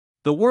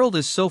The world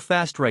is so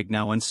fast right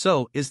now, and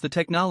so is the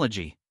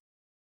technology.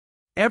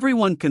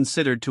 Everyone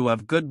considered to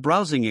have good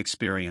browsing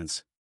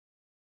experience.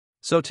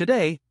 So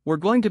today, we're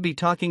going to be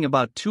talking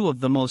about two of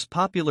the most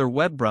popular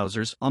web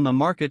browsers on the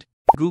market,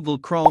 Google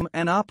Chrome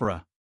and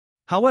Opera.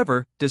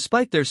 However,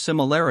 despite their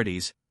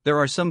similarities, there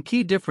are some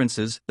key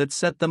differences that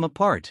set them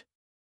apart.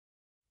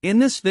 In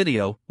this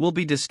video, we'll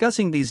be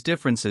discussing these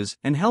differences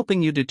and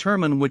helping you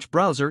determine which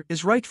browser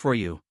is right for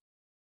you.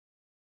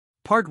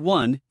 Part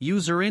 1: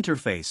 User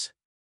Interface.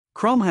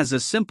 Chrome has a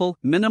simple,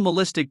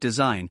 minimalistic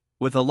design,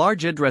 with a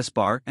large address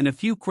bar and a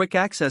few quick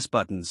access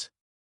buttons.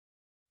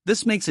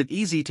 This makes it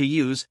easy to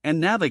use and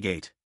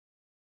navigate.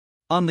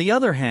 On the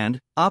other hand,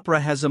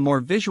 Opera has a more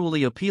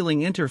visually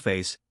appealing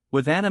interface,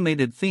 with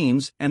animated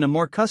themes and a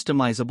more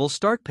customizable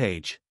start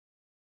page.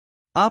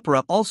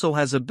 Opera also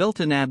has a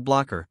built-in ad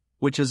blocker,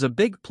 which is a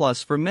big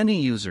plus for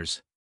many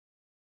users.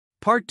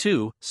 Part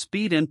 2: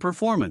 Speed and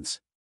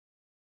Performance.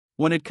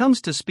 When it comes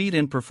to speed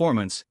and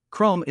performance,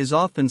 Chrome is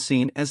often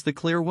seen as the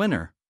clear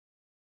winner.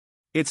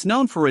 It's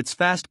known for its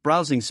fast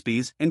browsing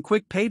speeds and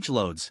quick page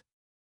loads.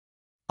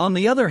 On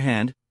the other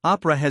hand,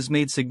 Opera has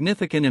made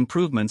significant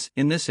improvements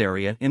in this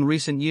area in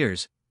recent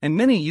years, and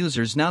many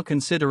users now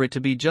consider it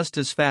to be just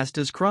as fast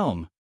as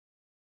Chrome.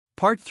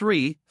 Part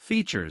 3: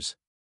 Features.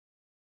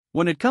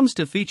 When it comes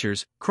to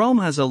features, Chrome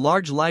has a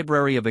large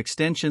library of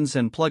extensions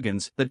and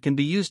plugins that can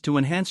be used to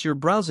enhance your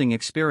browsing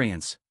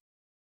experience.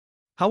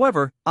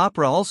 However,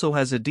 Opera also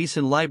has a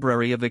decent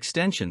library of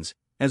extensions,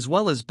 as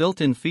well as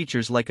built-in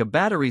features like a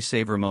battery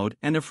saver mode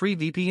and a free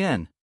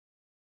VPN.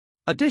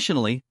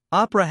 Additionally,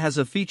 Opera has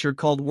a feature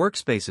called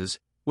Workspaces,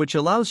 which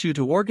allows you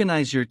to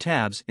organize your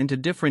tabs into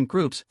different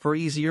groups for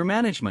easier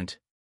management.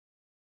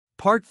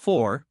 Part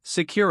 4: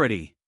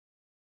 Security.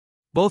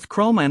 Both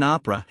Chrome and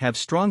Opera have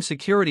strong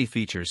security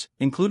features,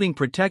 including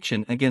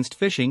protection against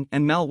phishing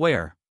and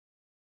malware.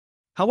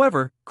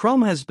 However,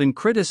 Chrome has been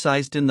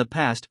criticized in the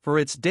past for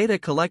its data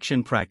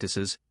collection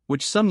practices,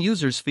 which some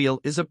users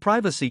feel is a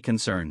privacy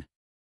concern.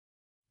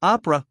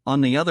 Opera, on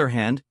the other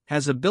hand,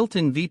 has a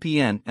built-in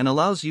VPN and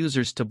allows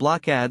users to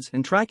block ads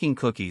and tracking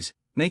cookies,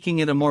 making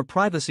it a more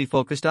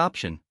privacy-focused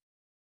option.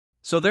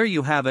 So there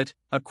you have it,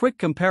 a quick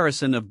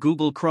comparison of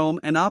Google Chrome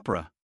and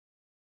Opera.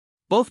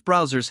 Both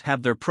browsers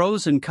have their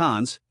pros and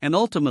cons, and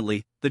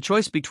ultimately, the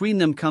choice between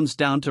them comes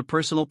down to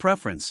personal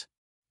preference.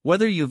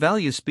 Whether you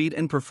value speed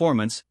and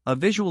performance, a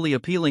visually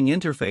appealing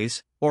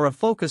interface, or a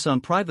focus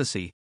on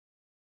privacy.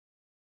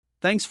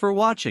 Thanks for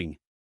watching.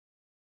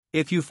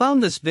 If you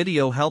found this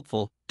video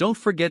helpful, don't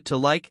forget to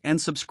like and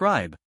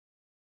subscribe.